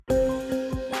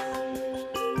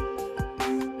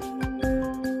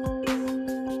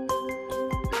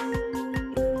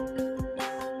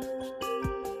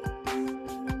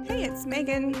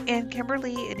Megan. And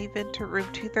Kimberly, and you've been to room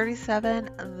 237,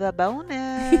 the You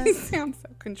bonus. sound so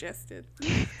congested.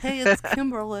 Hey, it's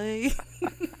Kimberly.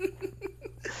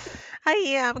 I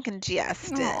am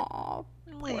congested. Aw, poor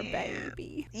Well,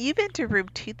 baby. You've been to room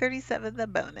 237, the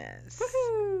bonus.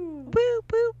 Woohoo. Woo,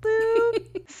 boo, boo.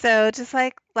 So, just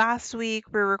like last week,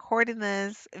 we're recording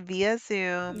this via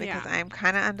Zoom because Yeah. I'm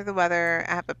kind of under the weather.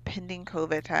 I have a pending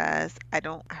COVID test. I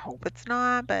hope it's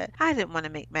not, but I didn't want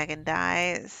to make Megan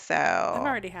die. I've So,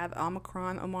 already had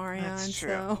Omicron, Omarion, that's true.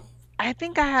 so I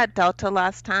think I had Delta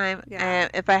last time, yeah.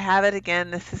 and if I have it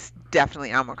again, this is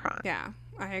definitely Omicron. Yeah,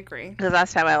 I agree. Because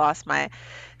last time I lost my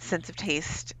sense of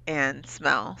taste and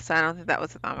smell, so I don't think that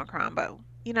was with Omicron, but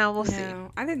we'll see.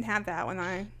 No, I didn't have that when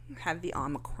I had the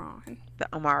Omicron. The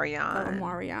The Omarion.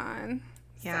 Omarion.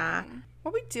 Yeah. So,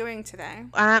 what are we doing today?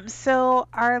 So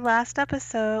our last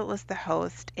episode was The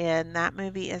Host, and that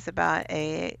movie is about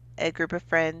a group of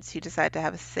friends who decide to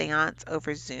have a seance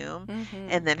over Zoom,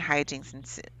 and then hijinks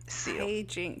ensue.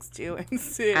 Hijinks do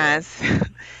ensue.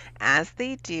 As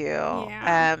they do.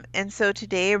 Yeah. And so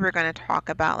today we're going to talk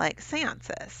about like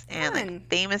seances and Fun. like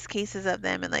famous cases of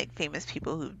them and like famous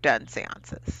people who've done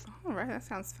seances. All right, that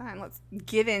sounds fun. Let's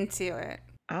get into it.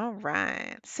 All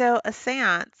right. So a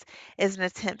seance is an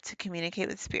attempt to communicate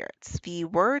with spirits. The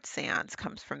word seance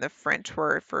comes from the French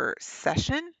word for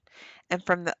session and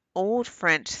from the Old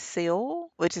French séance,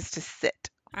 which is to sit.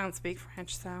 I don't speak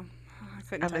French, so I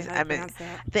couldn't tell you how to pronounce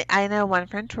that. I know one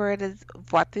French word is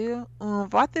voiture.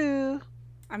 Voiture.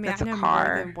 I mean, That's I a know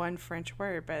car. more than one French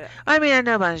word, but I mean, I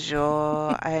know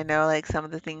bonjour. I know like some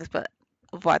of the things, but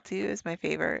voiture is my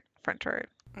favorite French word.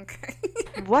 okay.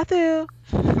 Voiture.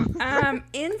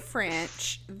 In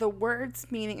French, the word's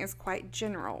meaning is quite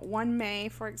general. One may,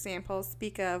 for example,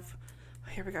 speak of,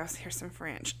 here we go, here's some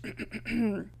French.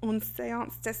 Une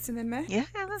séance de cinéma. Yeah,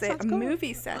 that It's a sounds cool.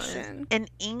 movie session. In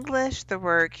English, the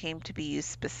word came to be used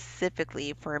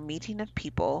specifically for a meeting of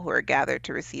people who are gathered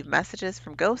to receive messages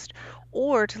from ghosts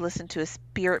or to listen to a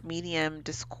spirit medium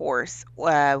discourse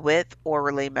with or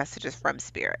relay messages from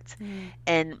spirits.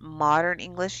 In modern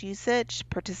English usage,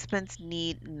 participants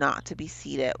need not to be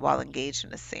seated while engaged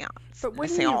in a seance. But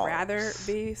wouldn't you rather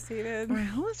be seated?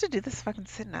 Who wants to do this fucking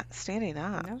standing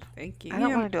up? No, thank you. I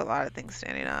don't want to do a lot of things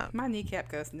standing up. My kneecap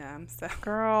goes numb, so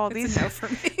Girl, it's these a no for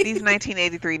me. these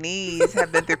 1983 knees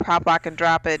have been through pop, lock, and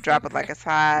drop it like it's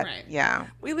hot. Right. Yeah.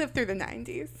 We lived through the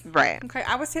 90s. Right. Okay,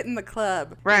 I was hitting the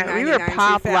club. Right. in We were 99,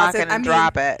 pop, 2000. lock, and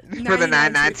drop it for the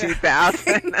 99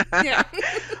 2000. Yeah.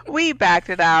 We backed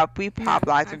it up. We pop,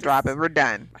 Yeah, locked, and drop it. We're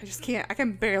done. I just can't. I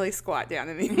can barely squat down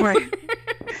anymore. Right.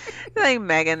 Like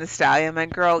Megan Thee Stallion, my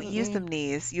girl, use them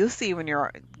knees. You'll see when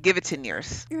give it 10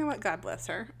 years. You know what? God bless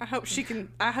her. I hope she can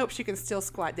still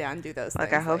squat down and do those Like,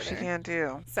 things. I hope she later. can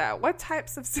too. So,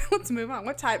 let's move on.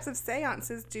 What types of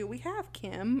seances do we have,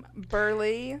 Kim?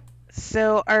 Burley.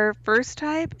 So our first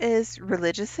type is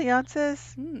religious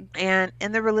seances. And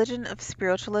in the religion of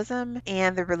spiritualism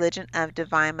and the religion of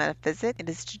divine metaphysics, it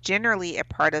is generally a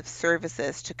part of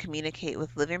services to communicate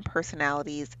with living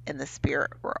personalities in the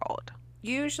spirit world.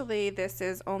 Usually, this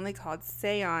is only called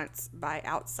seance by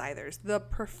outsiders. The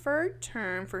preferred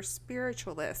term for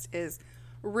spiritualist is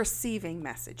receiving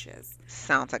messages.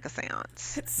 Sounds like a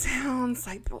seance. It sounds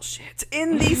like bullshit.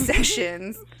 In these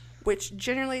sessions, which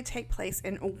generally take place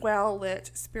in well-lit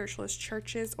spiritualist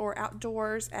churches or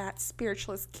outdoors at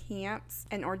spiritualist camps,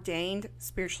 an ordained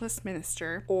spiritualist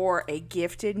minister or a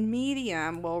gifted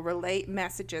medium will relate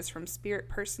messages from spirit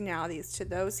personalities to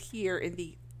those here in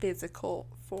the physical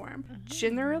form.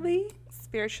 Generally,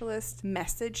 spiritualist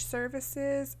message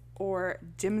services or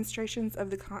demonstrations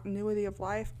of the continuity of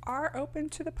life are open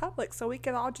to the public, so we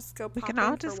could all just go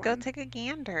take a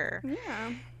gander.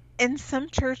 Yeah. In some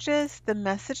churches, the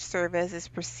message service is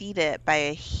preceded by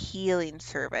a healing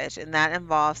service, and that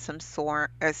involves some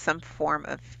form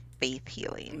of faith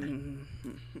healing.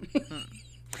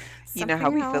 You know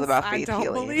how we feel about faith healing. I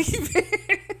don't believe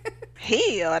it.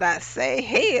 Healed, I say,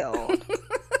 healed.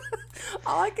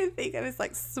 All I can think of is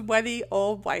like sweaty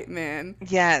old white men.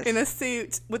 Yes. In a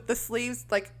suit with the sleeves,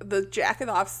 like the jacket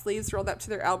off, sleeves rolled up to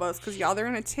their elbows, because y'all, they're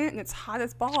in a tent and it's hot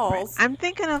as balls. Right. I'm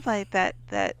thinking of like that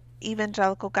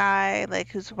evangelical guy, like,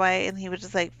 who's white, and he would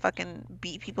just like fucking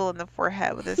beat people in the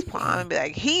forehead with his palm and be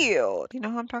like, healed. You know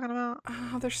who I'm talking about?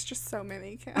 Oh, there's just so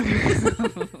many.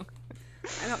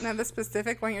 I don't know the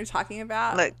specific one you're talking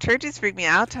about. Look, churches freak me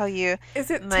out. I'll tell you. Is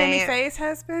it Tammy Faye's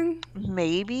husband?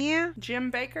 Maybe.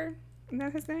 Jim Baker? Isn't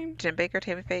that his name? Jim Baker,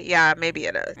 Tammy Faye? Yeah, maybe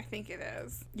it is. I think it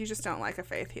is. You just don't like a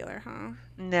faith healer, huh?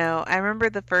 No, I remember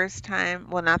the first time,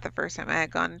 well, not the first time, I had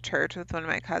gone to church with one of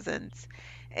my cousins,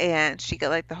 and she got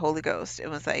like the Holy Ghost. It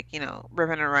was like,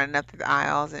 ripping and running up through the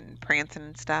aisles and prancing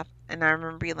and stuff. And I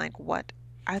remember being like, what?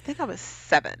 I think I was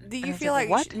 7. Do And you I was feel like,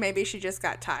 like what? maybe she just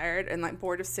got tired and like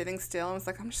bored of sitting still and was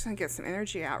like, I'm just gonna get some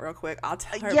energy out real quick. I'll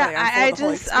tell Yeah, everybody I'm full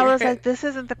of the Holy I was like, Spirit. this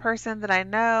isn't the person that I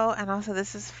know. And also,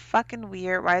 this is fucking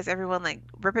weird. Why is everyone like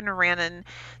ripping and running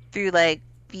through like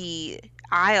the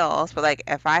aisles? But like,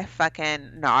 if I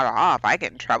fucking nod off, I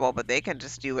get in trouble. But they can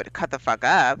just do it, cut the fuck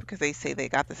up because they say they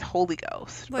got this Holy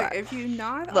Ghost. Look, But if you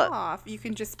nod look, off, you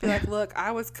can just be like, look,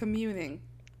 I was communing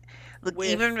look, with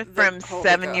even the from Holy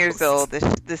 7 years Ghost.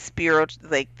 old, the spiritual,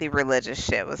 like the religious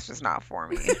shit was just not for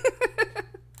me.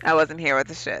 I wasn't here with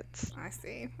the shits. I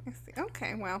see. I see.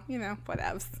 Okay, well,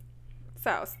 whatevs.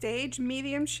 So, stage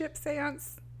mediumship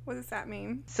seance. What does that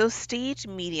mean? So, stage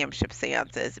mediumship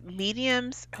seances,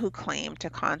 mediums who claim to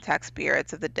contact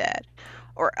spirits of the dead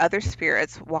or other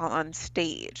spirits while on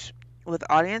stage with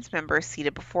audience members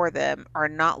seated before them are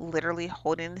not literally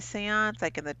holding the seance,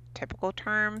 like in the typical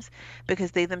terms,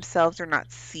 because they themselves are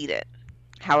not seated.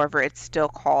 However, it's still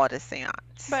called a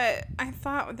seance. But I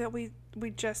thought that we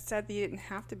just said that you didn't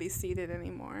have to be seated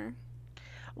anymore.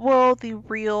 Well, the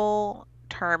real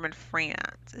term in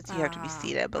France is you have to be Ah,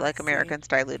 seated, but I like see. Americans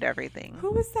dilute everything.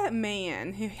 Who was that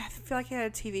man who I feel like he had a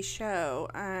TV show,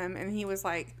 and he was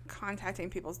like contacting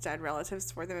people's dead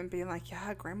relatives for them and being like,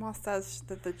 "Yeah, Grandma says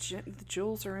that the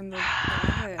jewels are in the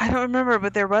I bed." don't remember,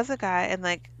 but there was a guy, and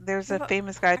like there's I a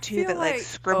famous guy too feel that like like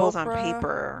scribbles on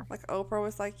paper. Oprah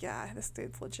was like, "Yeah, this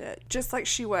dude's legit," just like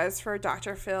she was for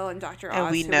Dr. Phil and Dr. And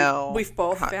Oz, we who know, we've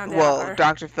both found out well, are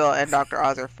Dr. Phil and Dr.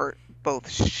 Oz are for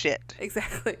both shit.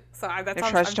 exactly. So that's I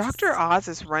I'm trust just Dr. Oz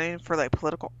is running for like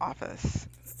political office.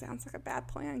 sounds like a bad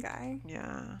plan, guy.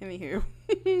 Yeah. Anywho,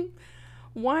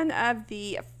 one of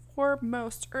the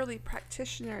foremost early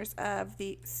practitioners of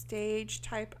the stage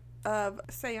type of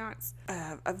seance,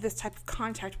 of this type of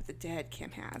contact with the dead,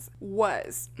 Kim has,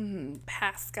 was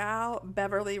Pascal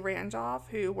Beverly Randolph,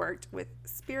 who worked with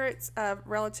spirits of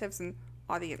relatives and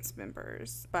audience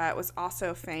members, but was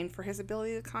also famed for his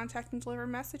ability to contact and deliver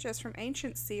messages from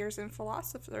ancient seers and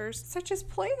philosophers such as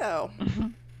Plato.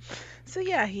 So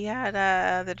yeah, he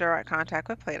had the direct contact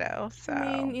with Plato. So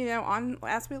I mean, on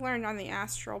as we learned on the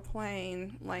astral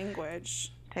plane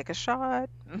language, take a shot.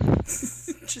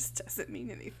 just doesn't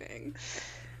mean anything.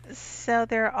 So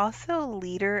there are also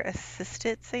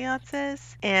leader-assisted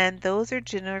seances, and those are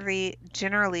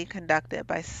generally conducted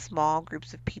by small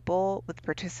groups of people with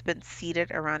participants seated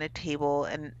around a table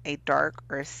in a dark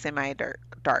or semi-dark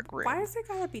Why room. has it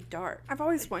gotta be dark? I've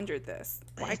always wondered this.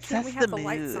 Why It can't we sets have the the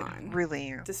lights mood, on?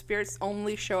 really. Do spirits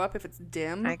only show up if it's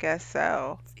dim? I guess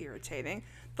so. It's irritating.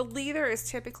 The leader is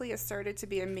typically asserted to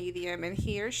be a medium, and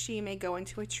he or she may go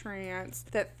into a trance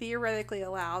that theoretically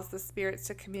allows the spirits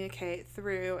to communicate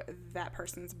through that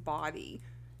person's body,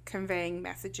 conveying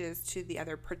messages to the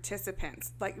other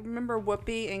participants. Like, remember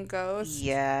Whoopi in Ghost?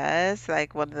 Yes,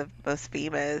 like one of the most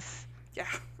famous. Yeah.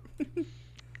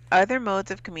 Other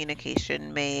modes of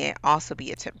communication may also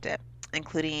be attempted,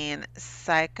 including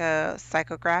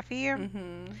psychography,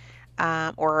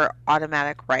 Mm-hmm. or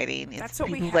automatic writing. It's That's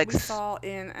what people like we saw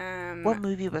in what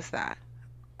movie was that?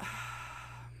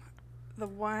 the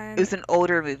one It was an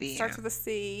older movie. starts with a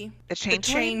C. The The Changeling?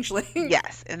 Changeling.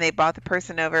 Yes, and they bought the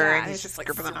person over Yeah, and and he's it's just just like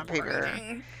scribbling on paper.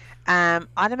 swirling.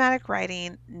 Automatic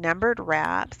writing, numbered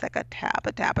raps, like a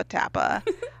tappa, tappa, tappa,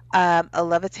 a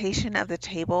levitation of the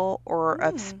table or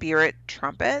of Mm. spirit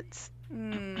trumpets,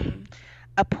 Mm.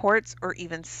 apports, or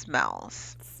even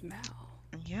smells. Smell.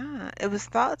 Yeah, it was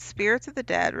thought spirits of the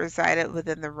dead resided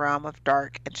within the realm of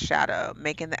dark and shadow,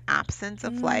 making the absence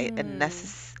of light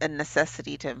a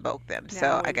necessity to invoke them.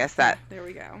 So I guess that There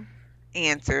we go.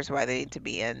 answers why they need to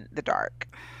be in the dark.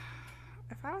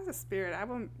 If I was a spirit, I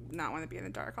would not want to be in the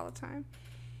dark all the time.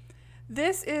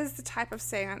 This is the type of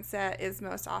seance that is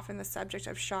most often the subject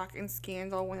of shock and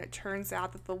scandal when it turns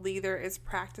out that the leader is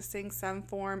practicing some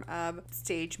form of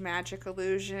stage magic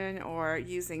illusion or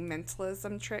using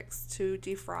mentalism tricks to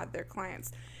defraud their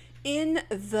clients. In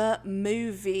the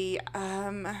movie,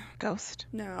 Ghost.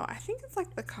 no, I think it's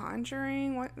like The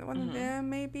Conjuring, one of them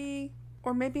maybe.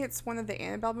 Or maybe it's one of the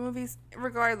Annabelle movies.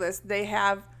 Regardless, they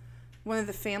have one of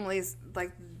the families,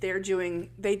 like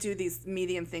they do these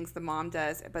medium things the mom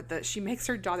does, but she makes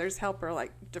her daughters help her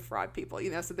like defraud people,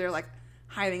 so they're like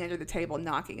hiding under the table,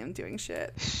 knocking and doing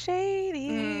shit. Shady.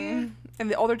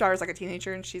 And the older daughter's like a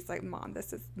teenager and she's like, Mom,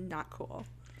 this is not cool.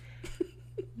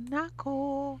 Not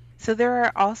cool. So there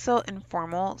are also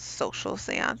informal social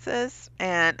seances,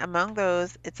 and among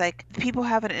those, it's like people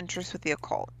have an interest with the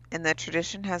occult, and the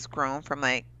tradition has grown from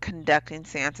like conducting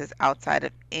seances outside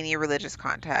of any religious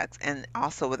context and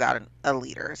also without a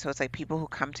leader. So it's like people who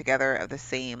come together of the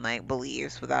same like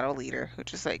beliefs without a leader who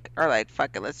just like are like,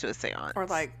 fuck it, let's do a Or seance.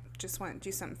 like just want to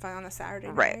do something fun on a Saturday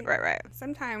Right, night. right, right.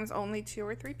 Sometimes only 2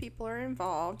 or 3 people are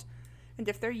involved, and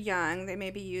if they're young, they may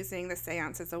be using the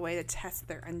seance as a way to test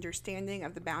their understanding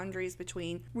of the boundaries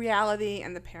between reality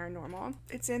and the paranormal.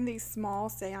 It's in these small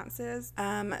seances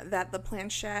that the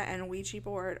planchette and Ouija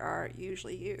board are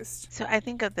usually used. So I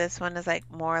think of this one as like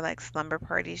more like slumber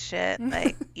party shit.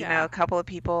 Like, Yeah, a couple of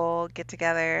people get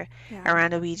together yeah.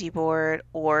 around a Ouija board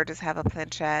or just have a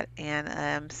planchette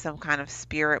and some kind of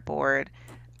spirit board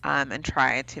and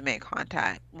try to make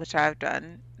contact, which I've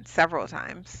done several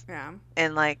times. Yeah.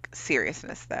 In like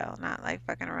seriousness though, not like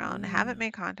fucking around. I haven't Mm.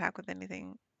 made contact with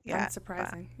anything yet, but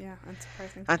Unsurprising. Yeah,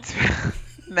 unsurprising. that's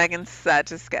Megan's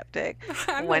such a skeptic.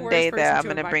 I'm the One worst day though, person I'm to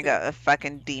gonna invite bring to. a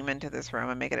fucking demon to this room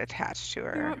and make it attached to You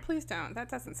know her. what? Please don't. That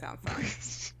doesn't sound fun.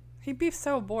 He'd be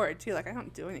so bored too. Like, I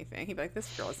don't do anything. He'd be like, this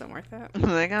girl isn't worth it. I'm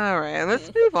like, all right,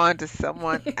 let's move on to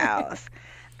someone else.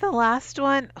 The last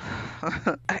one,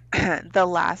 the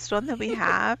last one that we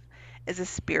have is a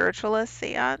spiritualist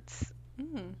seance.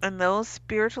 Mm. And those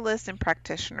spiritualists and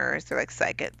practitioners, they're like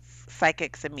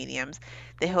psychics and mediums.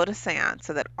 They hold a seance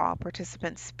so that all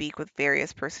participants speak with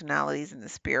various personalities in the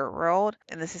spirit world,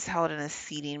 and this is held in a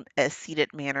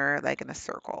seated manner, like in a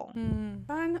circle. Mm.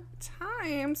 Fun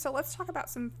time. So let's talk about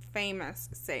some famous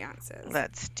seances.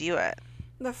 Let's do it.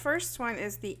 The first one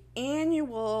is the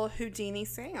annual Houdini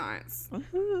seance.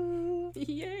 Woohoo!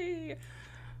 Yay!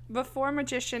 Before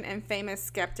magician and famous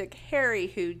skeptic Harry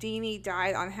Houdini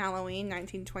died on Halloween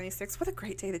 1926. What a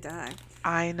great day to die.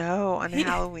 I know, on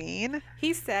Halloween.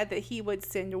 He said that he would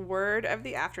send word of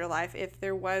the afterlife if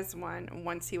there was one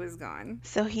once he was gone.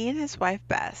 So he and his wife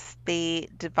Bess, they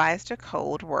devised a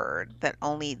code word that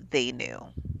only they knew.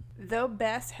 Though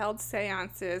Bess held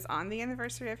seances on the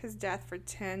anniversary of his death for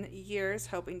 10 years,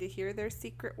 hoping to hear their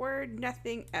secret word,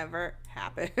 nothing ever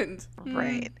happened.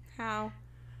 Right. How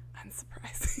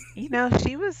unsurprising.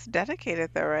 She was dedicated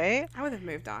though, right? I would have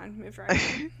moved right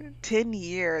on. 10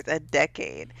 years, a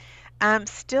decade.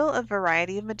 Still, a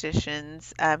variety of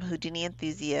magicians, Houdini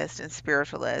enthusiasts, and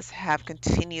spiritualists have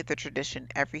continued the tradition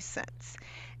ever since.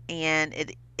 And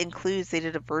it includes, they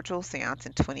did a virtual seance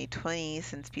in 2020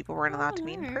 since people weren't allowed to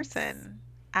meet in Nice. person.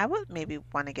 I would maybe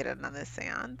want to get another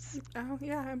seance. Oh,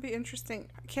 yeah, it'd be interesting.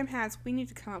 Kim has, we need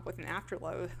to come up with an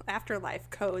afterlife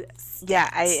code. Yeah,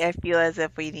 Stats. I feel as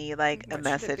if we need like a What should it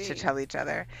message to be? tell each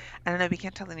other. I don't know, we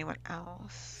can't tell anyone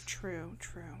else. True.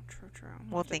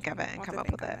 We'll think of it and We'll come have up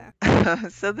to with think it.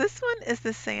 on So this one is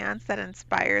the seance that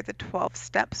inspired the 12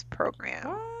 Steps that. program.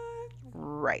 What?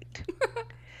 Right.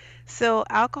 So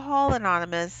Alcohol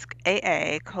Anonymous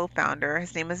AA co-founder,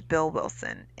 his name is Bill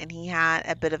Wilson, and he had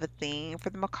a bit of a thing for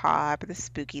the macabre, the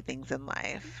spooky things in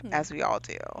life, Hmm. as we all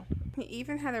do. He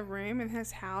even had a room in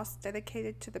his house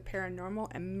dedicated to the paranormal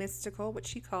and mystical,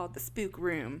 which he called the spook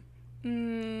room.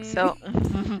 So,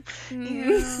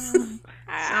 yeah,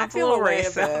 I sounds a feel little a way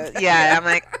about racist. that. Yeah, I'm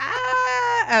like,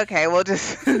 okay, we'll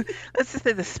just let's just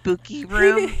say the spooky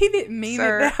room. He didn't mean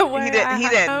sir. it that way. He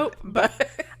didn't. Hope, but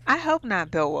I hope not,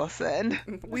 Bill Wilson.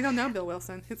 we don't know Bill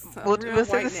Wilson. It's a We'll, real we'll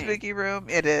say white the name. spooky room.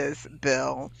 It is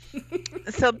Bill.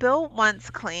 So Bill once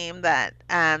claimed that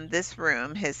this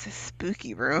room, his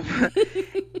spooky room,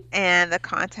 and the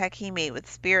contact he made with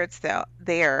spirits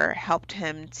there helped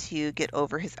him to get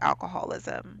over his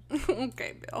alcoholism.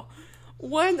 Okay, Bill.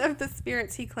 One of the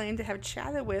spirits he claimed to have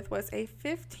chatted with was a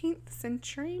 15th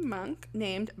century monk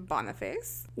named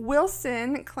Boniface.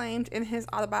 Wilson claimed in his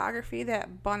autobiography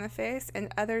that Boniface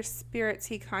and other spirits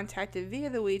he contacted via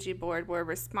the Ouija board were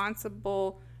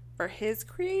responsible for his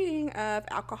creating of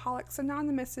Alcoholics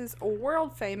Anonymous's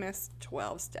world famous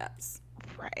 12 steps.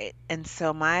 Right. And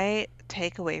so my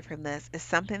takeaway from this is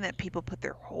something that people put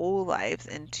their whole lives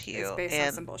into, It's based on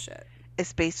and some bullshit.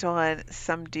 it's based on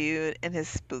some dude in his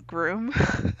spook room.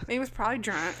 He was probably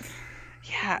drunk,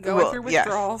 Yeah, going through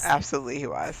withdrawals. Yes, absolutely he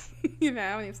was. and he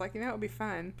was like, it would be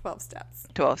fun. 12 steps.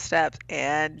 12 steps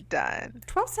and done.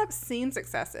 12 steps seems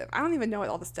excessive. I don't even know what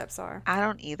all the steps are. I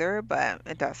don't either, but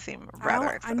it does seem rather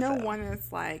I excessive. know one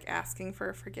is like asking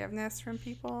for forgiveness from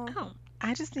people. Oh,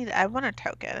 I want a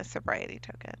token, a sobriety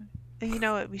token. And you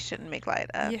know what? We shouldn't make light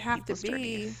of You have to people's be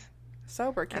journeys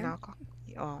sober, and Kim. alcohol.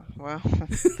 Oh, well.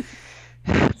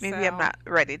 Maybe So, I'm not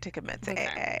ready to commit to okay,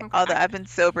 AA. okay. Although I've been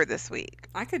sober this week.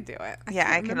 I could do it. Yeah,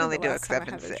 I can remember only the do it last 'cause I've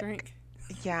time I been had a sick. drink.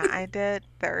 Yeah, I did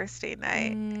Thursday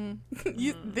night. Mm.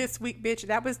 This week, bitch,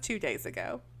 that was 2 days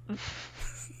ago.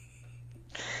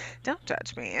 Don't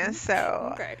judge me. So,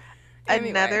 Okay.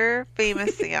 Anyway. another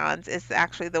famous seance is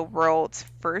actually the world's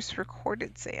first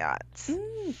recorded seance.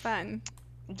 Fun.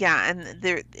 Yeah, and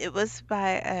it was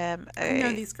by I know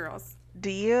a these girls. do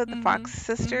you the Mm-hmm. Fox Mm-hmm.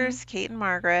 sisters, Kate and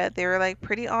Margaret. They were like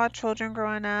pretty odd children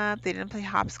growing up. They didn't play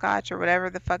hopscotch or whatever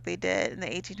the fuck they did in the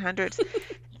 1800s.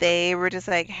 They were just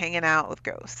like hanging out with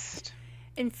ghosts.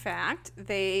 In fact,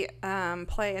 they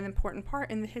play an important part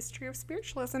in the history of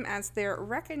spiritualism as they're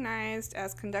recognized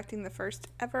as conducting the first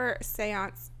ever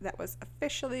seance that was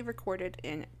officially recorded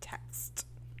in text.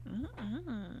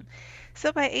 Mm-mm.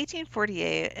 So by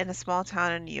 1848, in a small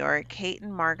town in New York, Kate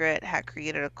and Margaret had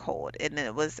created a code, and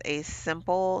it was a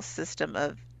simple system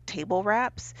of table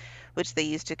wraps, which they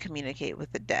used to communicate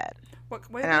with the dead. What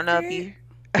And did I they don't know if create?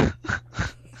 you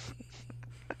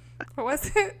What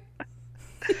was it?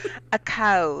 a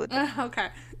code, Okay.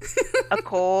 a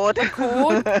code. A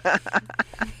chord?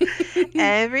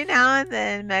 Every now and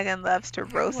then, Megan loves to I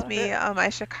roast love me it. on my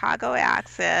Chicago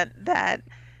accent that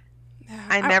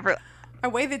I I, never. I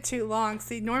waited too long.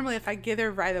 See, normally if I get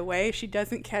her right away, she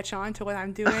doesn't catch on to what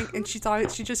I'm doing, and she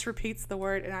just repeats the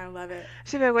word, and I love it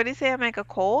She's like, "What do you say? I'm like a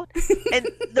cold." And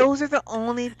those are the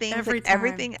only things. Like every time.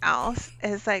 everything else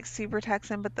is like super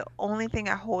Texan, but the only thing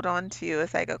I hold on to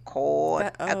is like a cold,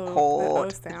 a The O cold.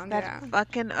 It's sound, that yeah.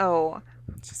 fucking O,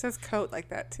 She says coat like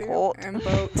that too, cold. and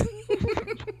boat.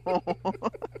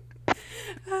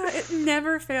 It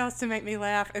never fails to make me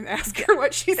laugh and ask her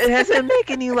what she It has said. been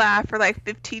making you laugh for like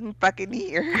 15 fucking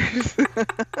years,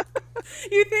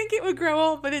 You think it would grow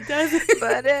old, but it doesn't.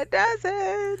 but it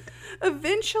doesn't.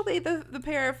 Eventually, the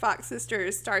pair of Fox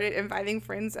sisters started inviting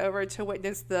friends over to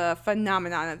witness the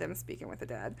phenomenon of them speaking with the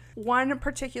dead. One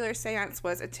particular seance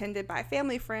was attended by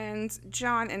family friends,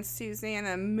 John and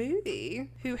Susanna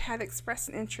Moody, who had expressed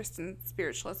an interest in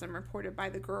spiritualism, reported by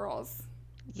the girls.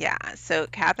 Yeah, so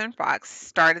Catherine Fox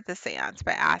started the seance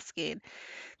by asking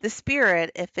the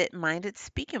spirit if it minded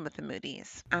speaking with the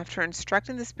Moody's. After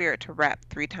instructing the spirit to rap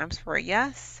 3 times for a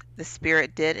yes, the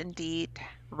spirit did indeed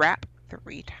rap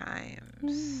 3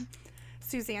 times.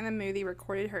 Susanna Moody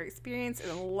recorded her experience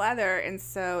in leather, and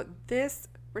so this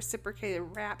reciprocated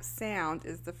rap sound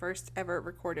is the first ever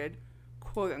recorded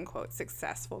quote unquote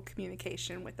successful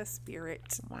communication with a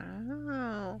spirit.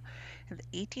 Wow. In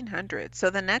the 1800s. So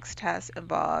the next test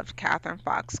involved Catherine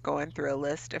Fox going through a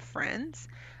list of friends,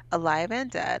 alive and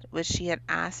dead, which she had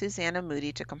asked Susanna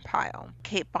Moody to compile.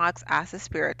 Kate Fox asked the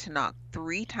spirit to knock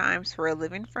 3 times for a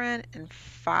living friend and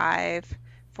 5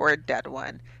 for a dead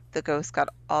one. The ghost got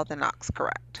all the knocks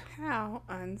correct. How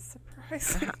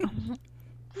unsurprising.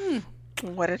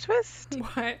 What a twist.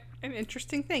 What an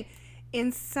interesting thing.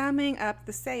 In summing up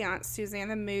the seance,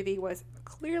 Susanna Moody was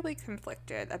clearly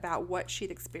conflicted about what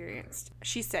she'd experienced.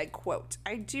 She said, quote,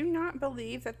 "I do not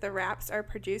believe that the raps are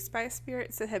produced by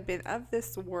spirits that have been of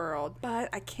this world, but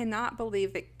I cannot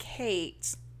believe that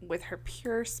Kate, with her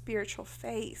pure spiritual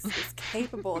face, is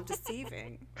capable of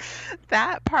deceiving.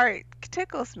 That part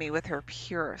tickles me with her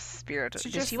pure spirit. She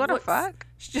Does just she want to looks fuck?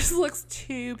 she just looks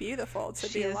too beautiful to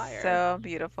She be a is liar." so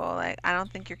beautiful. Like, I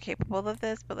don't think you're capable of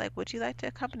this, but like, would you like to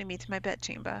accompany me to my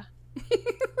bedchamber?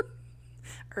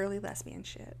 Early lesbian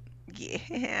shit.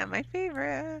 Yeah, my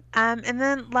favorite. And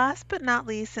then last but not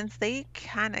least, since they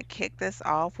kind of kicked this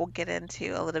off, we'll get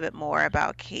into a little bit more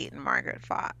about Kate and Margaret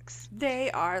Fox.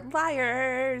 They are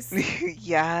liars.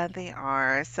 Yeah, they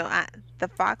are. So the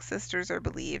Fox sisters are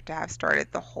believed to have started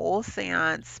the whole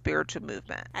seance spiritual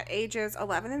movement. At ages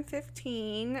 11 and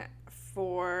 15,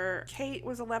 for Kate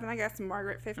was 11, I guess, and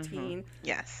Margaret 15.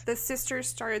 Yes. The sisters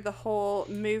started the whole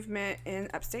movement in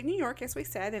upstate New York, as we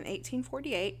said, in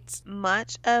 1848.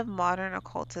 Much of modern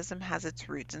occultism has its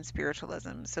roots in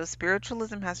spiritualism. So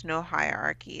spiritualism has no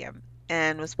hierarchy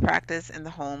and was practiced in the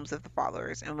homes of the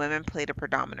followers, and women played a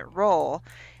predominant role.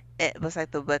 It was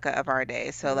like the Wicca of our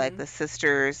day. So like the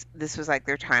sisters, this was like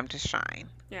their time to shine.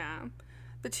 Yeah.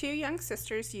 The two young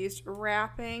sisters used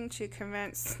rapping to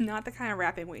convince, not the kind of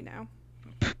rapping we know,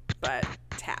 but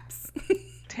taps.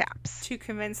 Taps. To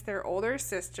convince their older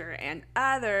sister and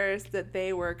others that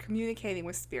they were communicating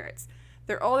with spirits.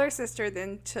 Their older sister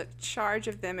then took charge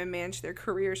of them and managed their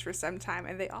careers for some time,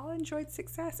 and they all enjoyed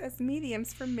success as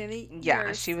mediums for many years.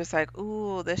 Yeah, she was like,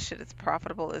 "Ooh, this shit is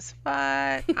profitable as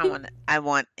fuck. I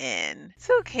want in."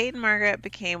 So Kate and Margaret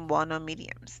became well-known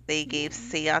mediums. They gave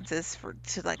seances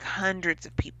to like hundreds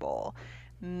of people.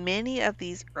 Many of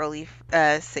these early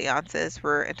seances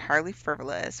were entirely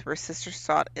frivolous, where sisters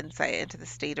sought insight into the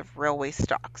state of railway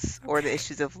stocks or the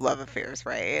issues of love affairs,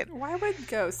 right? Why would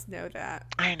ghosts know that?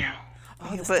 I know.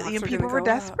 Oh, the But stocks are going to people were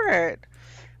go up. desperate.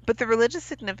 But the religious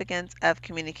significance of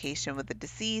communication with the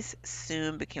deceased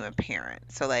soon became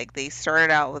apparent. So like they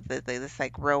started out with this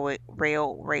like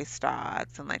railway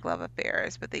stocks and like love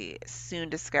affairs, but they soon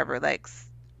discovered like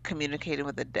communicating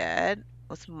with the dead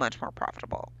was much more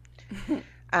profitable.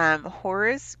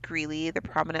 Horace Greeley, the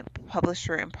prominent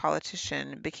publisher and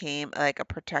politician, became like a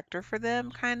protector for them,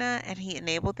 kind of, and he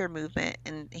enabled their movement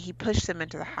and he pushed them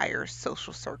into the higher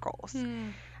social circles. Hmm.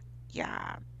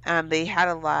 Yeah. They had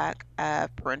a lack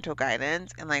of parental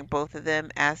guidance, and like both of them,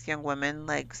 as young women,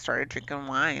 like started drinking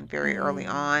wine very early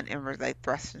Mm. on and were like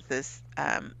thrust into this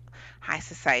high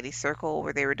society circle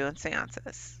where they were doing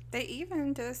seances. They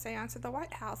even did a seance at the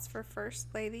White House for First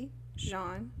Lady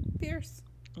Jean Pierce.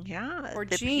 Yeah, Or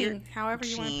the Jean, however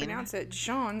you want to Jean pronounce it.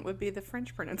 Jean would be the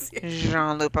French pronunciation.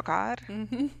 Jean-Luc Picard.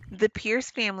 Hmm. The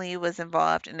Pierce family was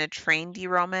involved in a train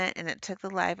derailment, and it took the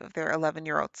life of their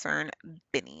 11-year-old son,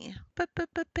 Benny.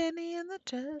 Benny and the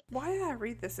Jet. Why did I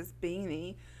read this as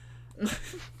Beanie?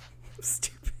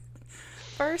 Stupid.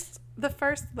 The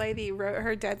First Lady wrote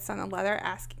her dead son a letter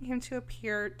asking him to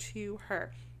appear to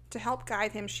her. To help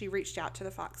guide him, she reached out to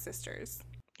the Fox sisters.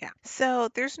 Yeah. So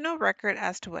there's no record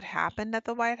as to what happened at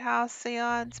the White House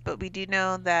seance, but we do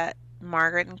know that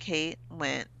Margaret and Kate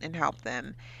went and helped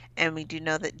them. And we do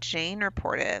know that Jean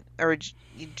reported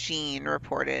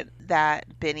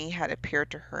that Benny had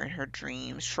appeared to her in her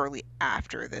dreams shortly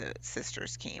after the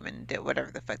sisters came and did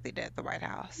whatever the fuck they did at the White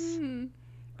House.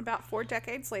 About 4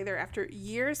 decades later, after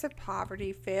years of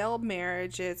poverty, failed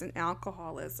marriages, and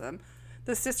alcoholism,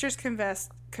 the sisters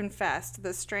confessed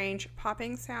the strange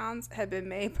popping sounds had been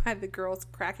made by the girls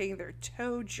cracking their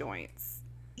toe joints.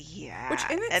 Yeah. Which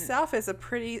in itself is a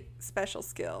pretty special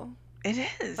skill. It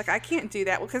is. Like, I can't do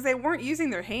that because they weren't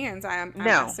using their hands, I'm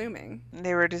No. assuming.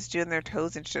 They were just doing their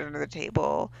toes and shit under the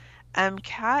table.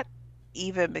 Kat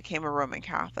even became a Roman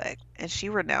Catholic, and she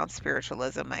renounced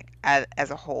spiritualism like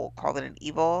as a whole, called it an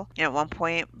evil at one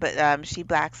point, but she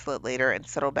backslid later and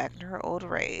settled back into her old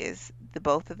ways. The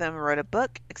both of them wrote a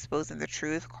book exposing the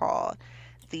truth called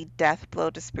The Death Blow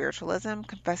to Spiritualism,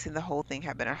 confessing the whole thing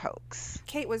had been a hoax.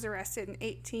 Kate was arrested in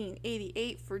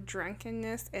 1888 for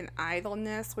drunkenness and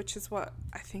idleness, which is what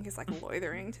I think is like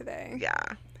loitering today. Yeah.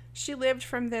 She lived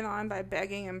from then on by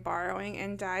begging and borrowing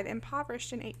and died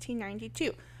impoverished in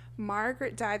 1892.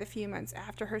 Margaret died a few months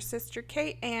after her sister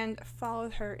Kate and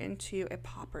followed her into a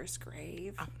pauper's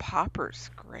grave. A pauper's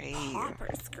grave.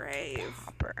 Pauper's grave.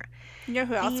 Pauper. You know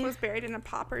who else was buried in a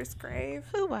pauper's grave?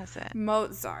 Who was it?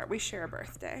 Mozart. We share a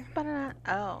birthday.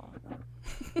 Oh.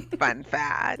 Fun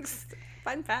facts.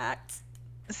 Fun fact.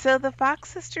 So the Fox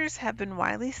sisters have been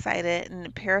widely cited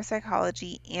in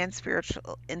parapsychology and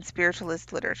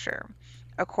spiritualist literature.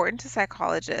 According to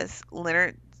psychologists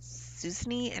Leonard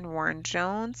Susney and Warren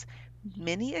Jones,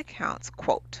 many accounts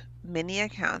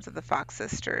of the Fox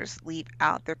sisters leave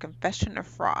out their confession of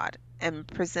fraud and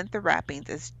present the rappings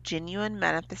as genuine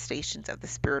manifestations of the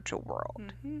spiritual world.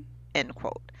 Mm-hmm. End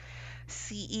quote.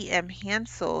 C.E.M.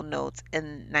 Hansel notes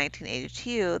in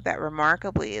 1982 that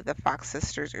remarkably the Fox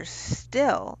sisters are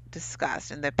still discussed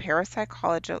in the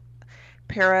parapsychological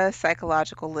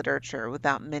literature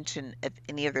without mention of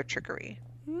any of their trickery.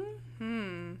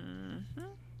 Mm-hmm.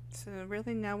 So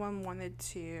really no one wanted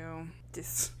to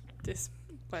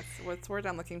what's the word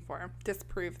I'm looking for?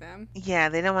 Disprove them. Yeah,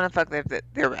 they don't want to fuck their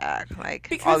bag. Like,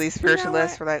 because, all these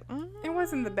spiritualists were like, It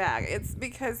wasn't the bag. It's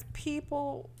because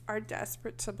people are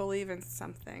desperate to believe in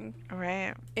something.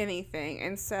 Right. Anything.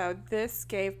 And so this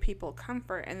gave people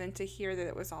comfort, and then to hear that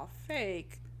it was all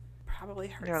fake probably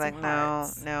hurt They're some like,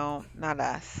 hearts. no, not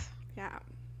us. Yeah.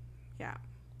 Yeah.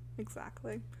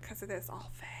 Exactly. Because it is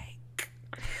all fake.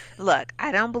 Look,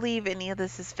 I don't believe any of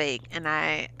this is fake, and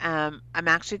I'm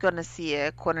actually going to see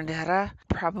a curandera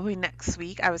probably next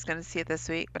week. I was going to see it this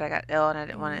week, but I got ill and I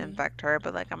didn't want to infect her.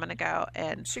 But like, I'm going to go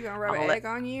and She gonna rub an egg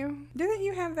on you? Didn't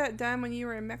you have that done when you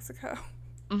were in Mexico?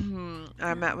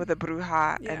 I met with a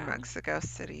bruja Yeah. in Mexico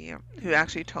City who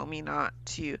actually told me not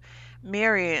to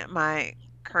marry my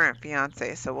current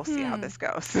fiance. So we'll see how this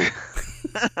goes.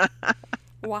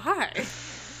 Why?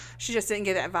 She just didn't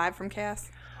get that vibe from Cass?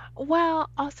 Well,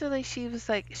 also, like, she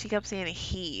kept saying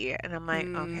he, and I'm like,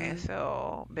 okay,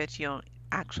 so, bitch, you don't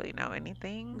actually know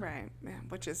anything. Right, yeah,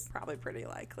 which is probably pretty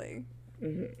likely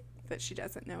that she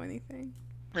doesn't know anything.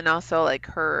 And also, like,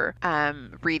 her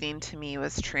reading to me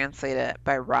was translated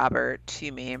by Robert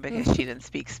to me because she didn't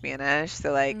speak Spanish.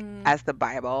 So, like, as the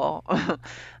Bible,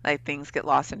 like, things get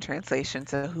lost in translation.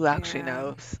 So, who actually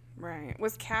knows? Right.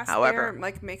 Was Cass However, there,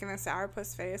 like, making a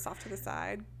sourpuss face off to the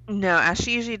side? no, as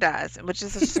she usually does, which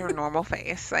is just her normal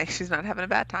face. Like, she's not having a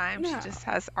bad time. No. She just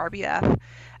has RBF.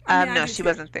 I mean, No, she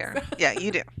wasn't there. Yeah,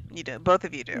 you do. You do. Both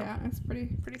of you do. Yeah, it's pretty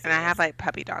serious. And I have, like,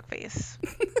 puppy dog face.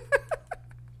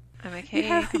 I'm like,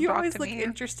 hey, you come always talk to look me.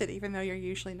 interested, even though you're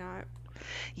usually not.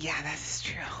 Yeah, that's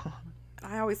true.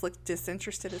 I always look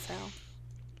disinterested as hell.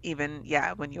 Even,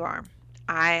 yeah, when you are.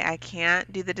 I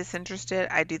can't do the disinterested.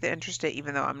 I do the interested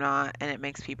even though I'm not, and it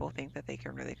makes people think that they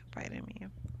can really confide in me.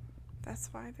 That's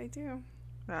why they do.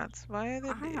 That's why they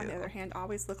do. I, on the other hand,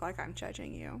 always look like I'm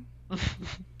judging you.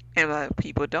 And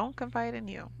people don't confide in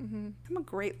you. I'm a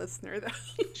great listener, though.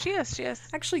 She is.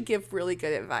 I actually give really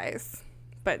good advice.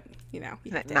 But, you know,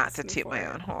 you have to Not ask to me toot for my it.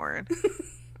 own horn.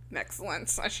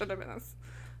 Excellent. I should have been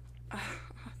a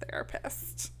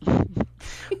therapist.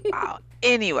 Wow.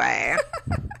 Anyway.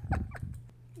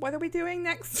 What are we doing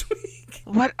next week?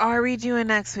 What are we doing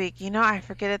next week? You know, I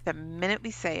forget it the minute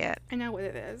we say it. I know what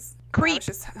it is. Creep.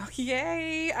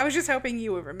 Yay. I was just hoping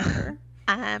you would remember.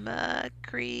 I'm a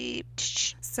creep.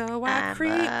 So I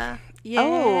creep.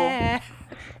 Yeah.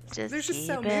 There's just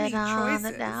so keep many it on the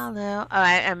choices. down low. Oh,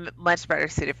 I am much better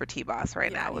suited for T-Boss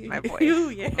right now with my voice.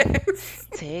 Yes.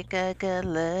 Take a good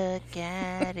look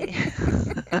at it.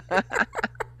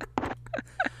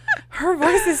 Her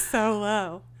voice is so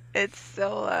low. It's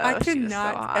so low. I could She was so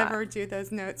not hot. ever do those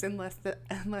notes unless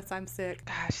I'm sick.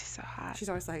 God, she's so hot. She's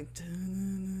always like,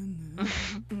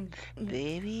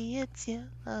 Baby, it's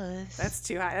yours. that's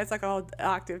too high. That's like a whole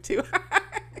octave too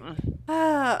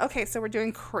high. Okay, so we're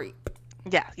doing Creep.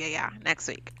 Yeah. Next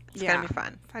week. It's gonna be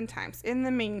fun. Fun times. In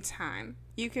the meantime,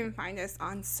 you can find us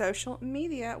on social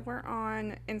media. We're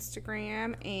on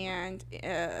Instagram and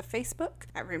Facebook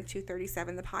at Room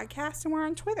 237 the podcast, and we're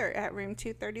on Twitter at Room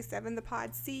 237 the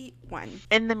pod C1.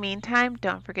 In the meantime,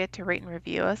 don't forget to rate and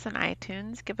review us on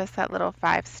iTunes. Give us that little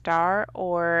 5-star.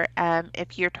 Or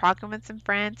if you're talking with some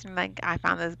friends and like, I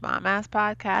found this bomb ass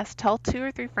podcast, tell 2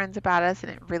 or 3 friends about us,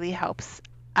 and it really helps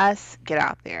us get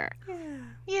out there.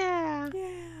 Yeah.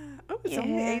 Oh, it's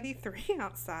only 83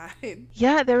 outside.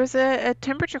 Yeah, there was a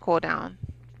temperature cool down.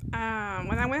 When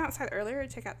I went outside earlier to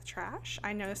take out the trash,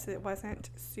 I noticed that it wasn't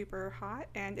super hot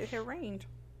and it had rained.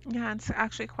 Yeah, it's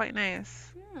actually quite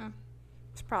nice. Yeah.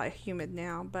 It's probably humid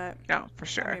now, but No, for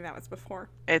sure. I mean, that was before.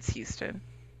 It's Houston.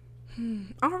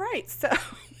 All right, so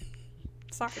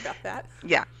sorry about that.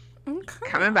 Yeah. Okay.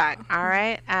 Coming back. All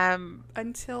right.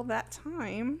 Until that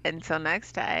time. Until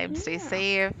next time, stay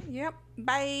safe. Yep.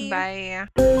 Bye.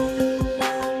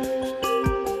 Bye.